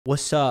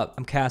What's up?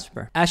 I'm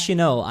Casper. As you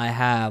know, I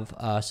have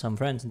some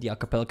friends in the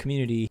acapella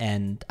community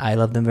and I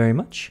love them very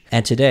much.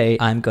 And today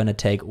I'm gonna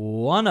take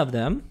one of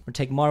them, or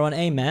take Marwan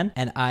Ayman,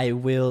 and I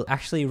will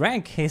actually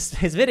rank his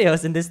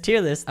videos in this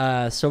tier list.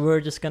 So we're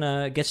just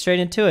gonna get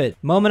straight into it.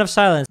 Moment of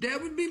silence. That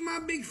would be my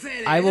big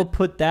fan. I will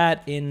put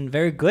that in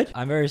very good.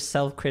 I'm very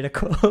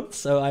self-critical,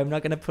 so I'm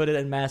not gonna put it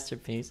in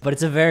masterpiece. But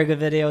it's a very good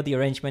video. The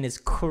arrangement is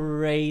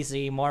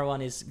crazy.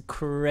 Marwan is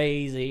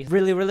crazy.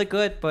 Really, really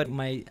good, but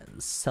my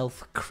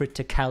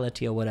self-criticality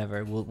or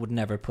whatever would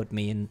never put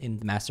me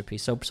in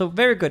masterpiece. So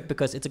very good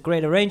because it's a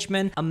great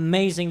arrangement,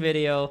 amazing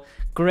video,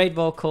 great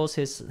vocals.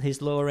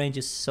 His lower range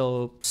is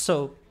so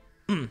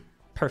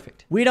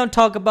perfect. We don't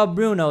talk about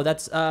Bruno.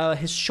 That's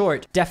his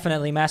short.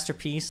 Definitely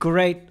masterpiece.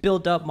 Great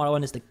build up.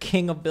 Marwan is the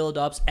king of build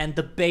ups, and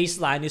the bass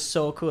line is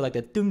so cool. Like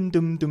the dum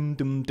dum dum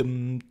dum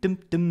dum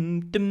dum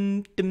dum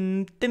dum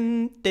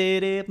dum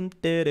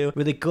dum.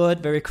 Really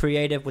good. Very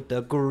creative with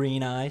the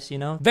green eyes. You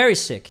know, very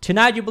sick.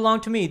 Tonight You Belong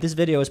to Me. This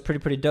video is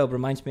pretty dope.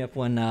 Reminds me of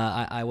when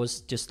I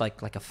was just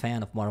like a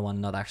fan of Marwan,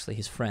 not actually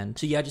his friend.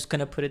 So yeah, just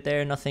gonna put it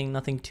there.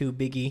 Nothing too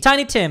biggy.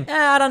 Tiny Tim.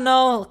 I don't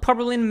know.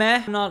 Probably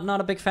meh. I'm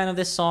not a big fan of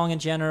this song in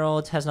general.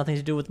 It has nothing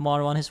to do with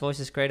Marwan. His voice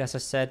is great, as I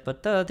said,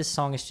 but this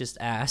song is just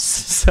ass.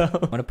 So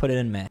I'm gonna put it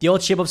in meh. The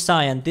Old Ship of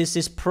Zion. This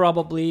is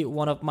probably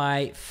one of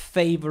my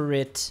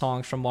favorite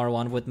songs from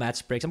Marwan with Matt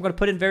Spriggs. I'm gonna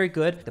put it in very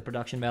good. The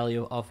production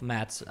value of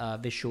Matt's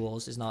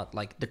visuals is not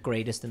like the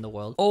greatest in the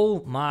world.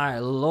 Oh my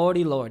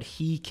lordy lord,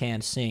 he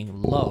can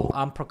sing low.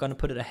 I'm gonna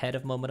put it ahead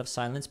of Moment of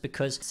Silence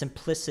because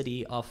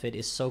simplicity of it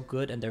is so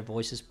good and their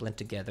voices blend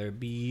together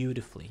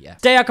beautifully. Yeah.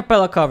 Stay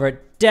acapella cover.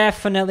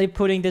 Definitely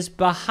putting this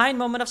behind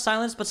Moment of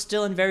Silence, but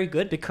still in very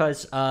good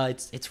because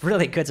it's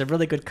really good. It's a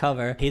really good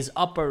cover. His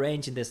upper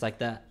range in this, like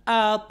the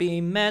I'll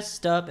be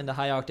messed up in the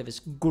high octave, is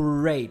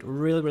great.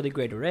 Really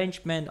great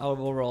arrangement.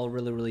 Overall,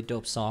 really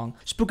dope song.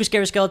 Spooky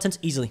Scary Skeletons,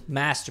 easily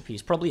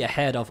masterpiece. Probably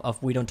ahead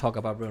of We Don't Talk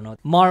About Bruno.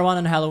 Marwan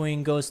and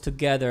Halloween goes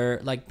together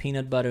like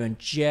peanut butter and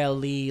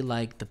jelly,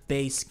 like the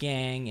bass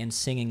gang and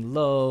singing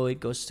low.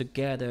 It goes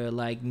together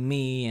like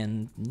me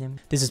and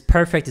this is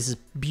perfect. This is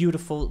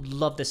beautiful.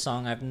 Love this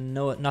song. I have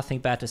nothing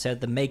bad to say.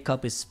 The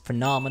makeup is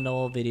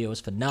phenomenal. Video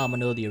is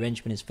phenomenal. The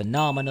arrangement is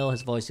phenomenal.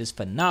 His voice is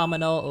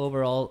phenomenal.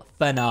 Overall,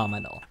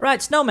 phenomenal.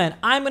 Right, Snowman.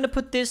 I'm gonna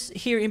put this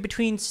here in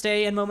between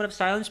Stay and Moment of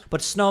Silence,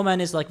 but Snowman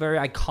is like very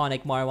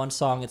iconic Marwan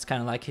song. It's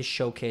kind of like his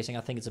showcasing.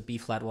 I think it's a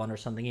B-flat one or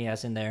something he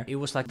has in there. It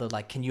was like the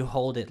can you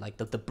hold it, like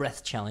the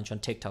breath challenge on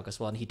TikTok as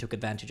well, and he took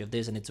advantage of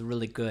this, and it's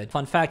really good.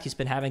 Fun fact, he's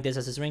been having this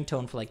as his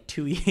ringtone for like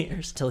 2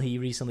 years till he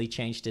recently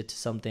changed it to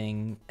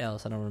something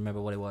else. I don't remember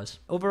what it was.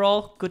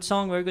 Overall, good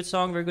song, very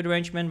good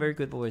arrangement, very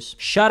good voice.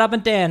 Shut Up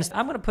and Dance.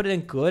 I'm gonna put it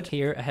in good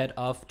here ahead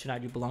of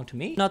Tonight You Belong to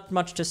Me. Not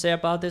much to say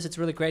about this. It's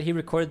really great. He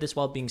recorded this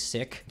while being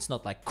sick. It's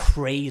not like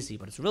crazy,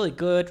 but it's really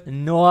good.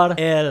 Nour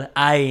El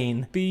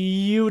Ain.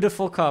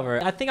 Beautiful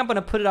cover. I think I'm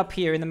gonna put it up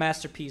here in the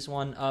masterpiece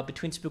one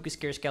between Spooky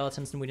Scary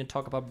Skeletons and We Didn't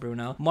Talk About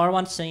Bruno.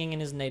 Marwan singing in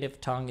his native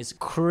tongue is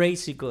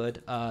crazy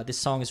good. This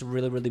song is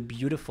really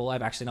beautiful.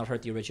 I've actually not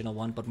heard the original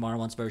one, but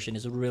Marwan's version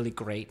is really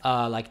great.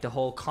 Like the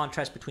whole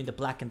contrast between the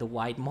black and the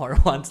white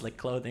Marwan's like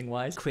clothing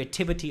wise.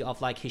 Creativity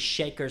of like his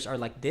shakers are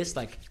like this,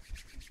 like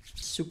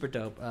super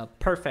dope.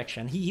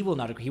 Perfection. He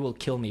will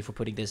kill me for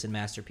putting this in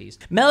masterpiece.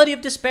 Melody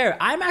of Despair.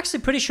 I'm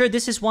actually pretty sure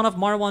this is one of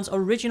Marwan's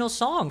original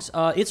songs.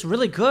 It's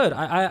really good.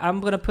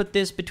 I'm gonna put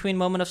this between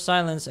Moment of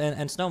Silence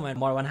and Snowman.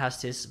 Marwan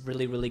has this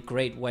really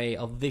great way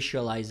of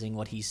visualizing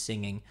what he's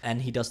singing,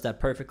 and he does that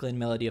perfectly in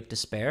Melody of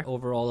Despair.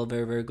 Overall, a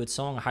very good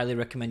song. I highly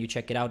recommend you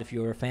check it out if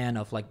you're a fan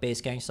of like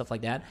bass gang stuff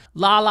like that.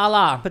 La La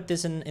La. Put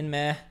this in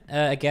meh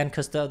again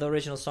because the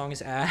original song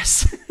is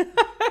ass.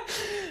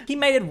 He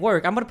made it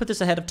work. I'm gonna put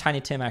this ahead of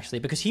Tiny Tim actually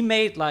because he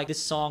made like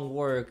this song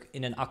work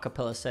in an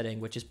acapella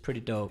setting, which is pretty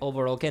dope.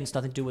 Overall, again, it's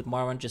nothing to do with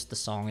Marwan, just the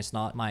song is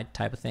not my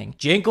type of thing.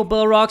 Jingle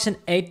Bell rocks in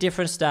 8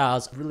 different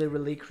styles.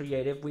 Really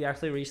creative. We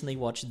actually recently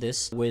watched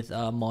this with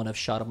Mon of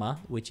Sharma,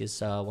 which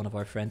is one of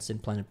our friends in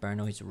Planet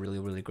Burno. He's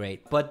really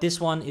great. But this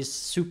one is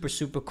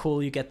super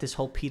cool. You get this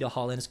whole Peter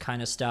Hollins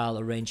kind of style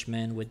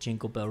arrangement with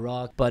Jingle Bell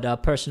Rock.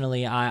 But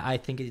personally, I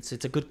think it's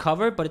a good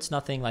cover, but it's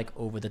nothing like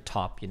over the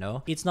top, you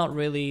know? It's not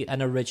really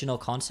an original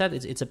concept.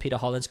 It's a Peter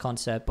Hollins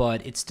concept,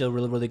 but it's still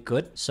really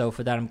good. So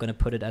for that, I'm gonna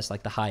put it as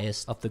like the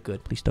highest of the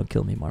good. Please don't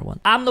kill me, Marwan.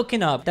 I'm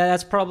looking up.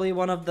 That's probably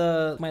one of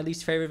my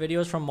least favorite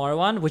videos from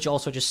Marwan, which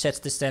also just sets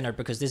the standard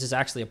because this is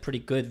actually a pretty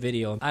good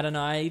video. I don't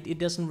know. It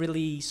doesn't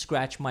really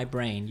scratch my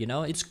brain, you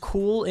know? It's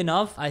cool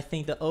enough. I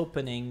think the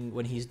opening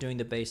when he's doing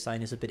the bass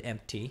line is a bit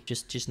empty.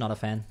 Just not a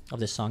fan of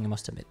this song, I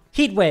must admit.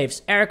 Heat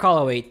Waves, Eric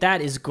Hollaway. That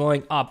is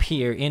going up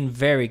here in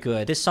very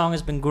good. This song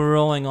has been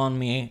growing on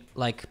me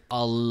like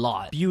a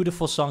lot.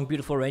 Beautiful song,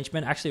 beautiful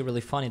arrangement. Actually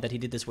really funny that he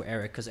did this with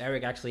Eric because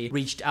Eric actually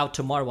reached out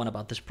to Marwan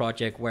about this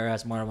project,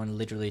 whereas Marwan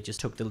literally just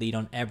took the lead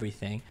on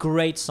everything.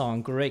 Great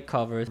song, great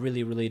cover,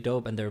 really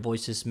dope, and their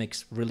voices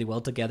mix really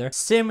well together.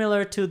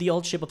 Similar to The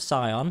Old Ship of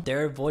Zion,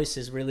 their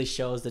voices really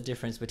shows the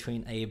difference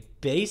between a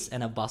bass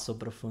and a basso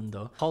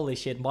profundo. Holy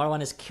shit,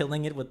 Marwan is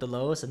killing it with the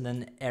lows, and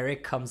then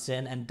Eric comes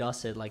in and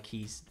does it like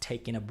he's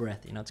taking a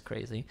breath, you know, it's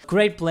crazy.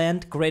 Great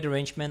blend, great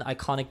arrangement,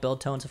 iconic bell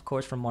tones, of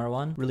course, from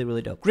Marwan. Really,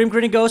 really dope.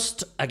 Grinning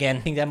Ghost, again, I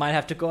think that might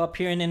have to go up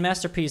here in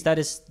Masterpiece. That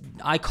is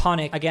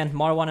iconic. Again,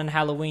 Marwan and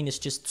Halloween is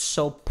just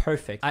so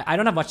perfect. I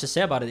don't have much to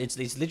say about it.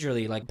 It's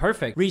literally like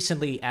perfect.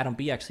 Recently, Adam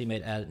B actually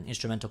made an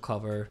instrumental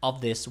cover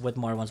of this with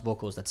Marwan's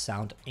vocals that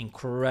sound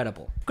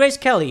incredible. Grace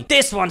Kelly,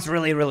 this one's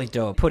really, really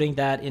dope. Putting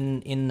that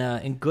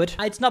in good.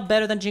 It's not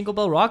better than Jingle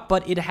Bell Rock,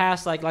 but it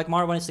has like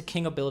Marwan is the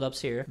king of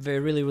build-ups here. Very,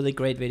 really, really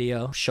great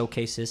video.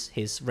 Showcases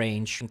his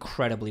range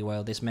incredibly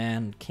well. This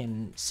man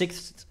can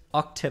 6th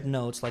octave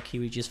notes like he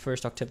reaches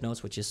first octave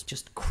notes, which is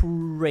just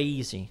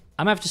crazy.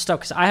 I'm gonna have to stop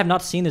because I have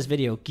not seen this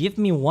video. Give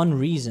me one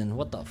reason.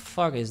 What the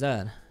fuck is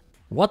that?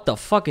 What the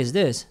fuck is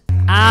this?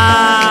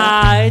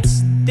 Ah,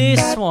 it's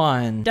this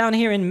one down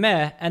here in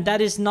Meh, and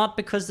that is not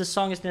because the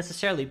song is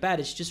necessarily bad,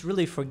 it's just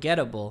really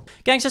forgettable.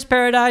 Gangster's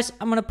Paradise,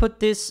 I'm gonna put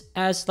this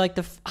as like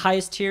the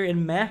highest tier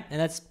in Meh, and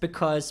that's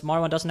because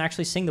Marwan doesn't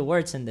actually sing the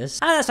words in this.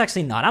 That's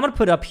actually not. I'm gonna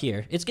put it up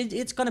here.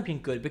 It's gonna be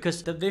good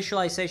because the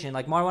visualization,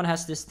 like Marwan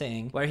has this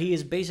thing where he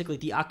is basically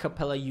the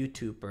acapella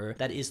YouTuber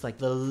that is like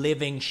the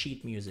living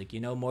sheet music. You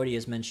know, Morty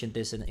has mentioned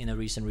this in a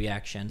recent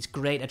reaction. It's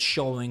great at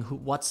showing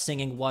what's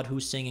singing what,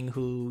 who's singing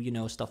who, you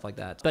know, stuff like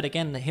that. But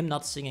again, him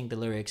not singing the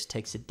lyrics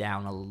takes it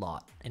down a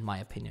lot, in my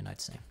opinion,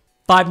 I'd say.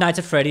 Five Nights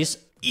at Freddy's,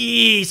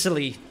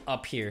 easily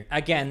up here.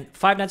 Again,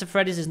 Five Nights at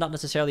Freddy's is not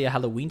necessarily a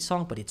Halloween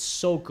song, but it's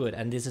so good,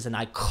 and this is an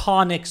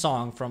iconic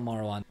song from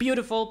Marwan.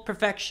 Beautiful,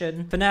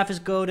 perfection. FNAF is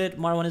goated,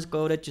 Marwan is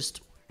goated,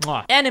 just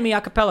mwah. Enemy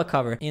acapella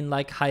cover in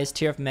like highest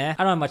tier of Meh.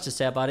 I don't have much to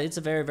say about it. It's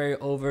a very, very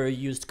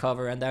overused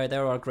cover, and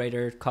there are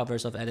greater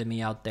covers of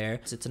Enemy out there.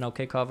 It's an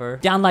okay cover.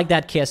 Down Like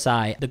That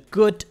KSI, the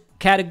good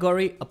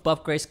category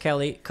above Grace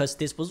Kelly, because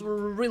this was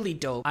really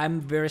dope.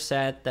 I'm very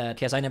sad that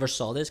KSI never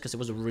saw this because it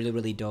was a really,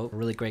 really dope,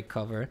 really great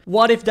cover.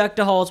 What If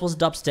Dr. Halls was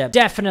dubstep?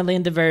 Definitely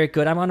in the very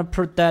good. I'm gonna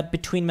put that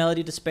between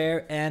Melody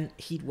Despair and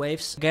Heat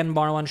Waves. Again,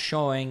 Marwan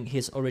showing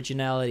his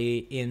originality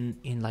in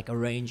like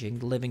arranging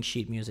living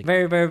sheet music.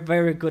 Very, very,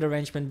 very good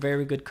arrangement,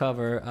 very good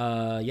cover.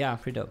 Yeah,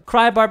 pretty dope.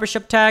 Cry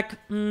Barbershop Tag,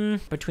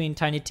 between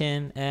Tiny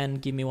Tim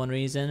and Give Me One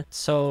Reason.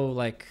 So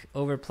like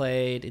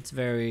overplayed. It's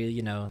very,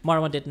 you know,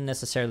 Marwan didn't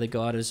necessarily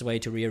go out of his way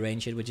to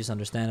rearrange it, which is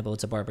understandable.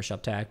 It's a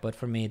barbershop tag, but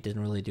for me it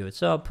didn't really do it,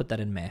 so I'll put that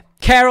in Meh.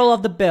 Carol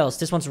of the Bells,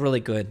 this one's really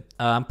good.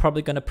 I'm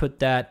probably gonna put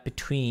that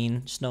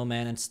between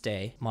Snowman and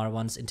Stay.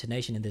 Marwan's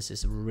intonation in this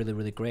is really,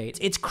 really great.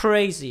 It's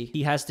crazy.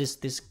 He has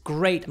this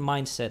great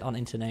mindset on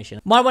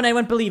intonation. Marwan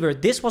Ayman Believer,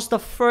 this was the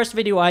first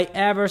video I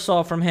ever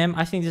saw from him.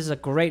 I think this is a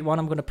great one.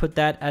 I'm gonna put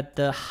that at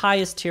the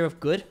highest tier of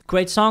good.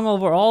 Great song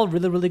overall,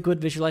 really, really good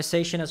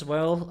visualization as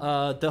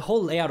well. The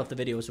whole layout of the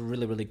video is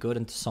really, really good,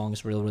 and the song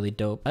is really, really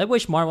dope. I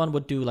wish Marwan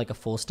would do like a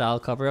full style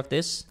cover of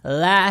this.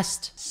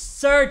 Last,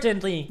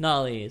 certainly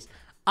not least,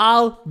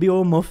 Al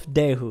Biomuf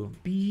Dehu.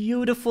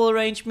 Beautiful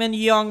arrangement,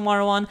 young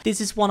Marwan.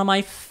 This is one of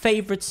my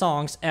favorite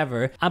songs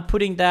ever. I'm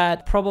putting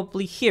that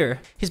probably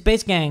here. His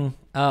bass gang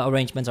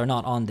arrangements are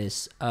not on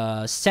this.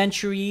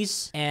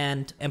 Centuries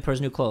and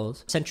Emperor's New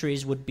Clothes.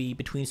 Centuries would be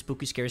between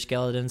Spooky Scary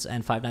Skeletons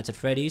and Five Nights at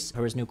Freddy's.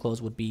 Emperor's New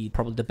Clothes would be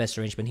probably the best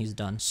arrangement he's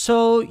done.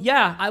 So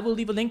yeah, I will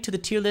leave a link to the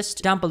tier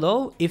list down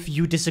below. If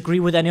you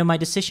disagree with any of my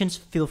decisions,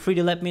 feel free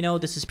to let me know.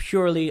 This is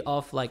purely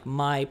of like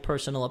my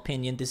personal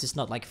opinion. This is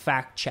not like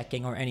fact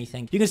checking or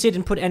anything. You can see it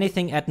and put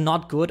anything at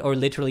not good or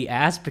literally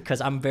ass, because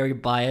I'm very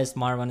biased.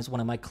 Marwan is one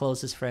of my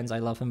closest friends. I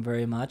love him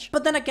very much.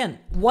 But then again,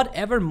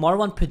 whatever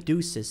Marwan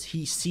produces,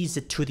 he sees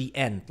it to the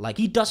end. Like,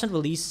 he doesn't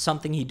release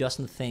something he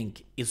doesn't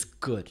think is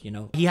good, you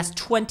know. He has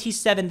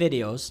 27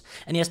 videos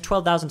and he has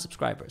 12,000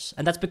 subscribers,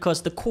 and that's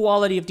because the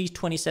quality of these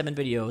 27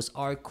 videos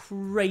are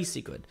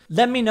crazy good.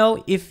 Let me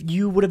know if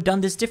you would have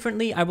done this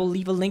differently. I will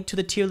leave a link to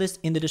the tier list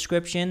in the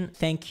description.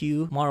 Thank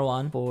you,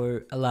 Marwan,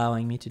 for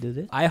allowing me to do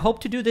this. I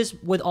hope to do this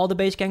with all the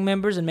Base Gang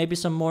members and maybe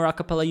some more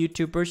acapella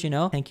YouTubers, you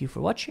know. Thank you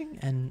for watching,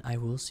 and I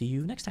will see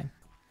you next time.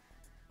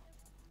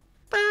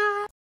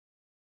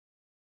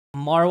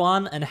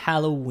 Marwan and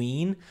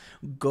Halloween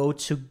go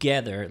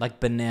together like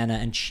banana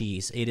and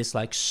cheese. It is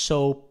like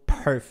so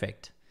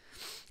perfect.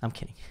 I'm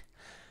kidding.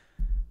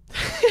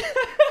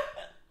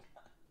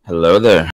 Hello there.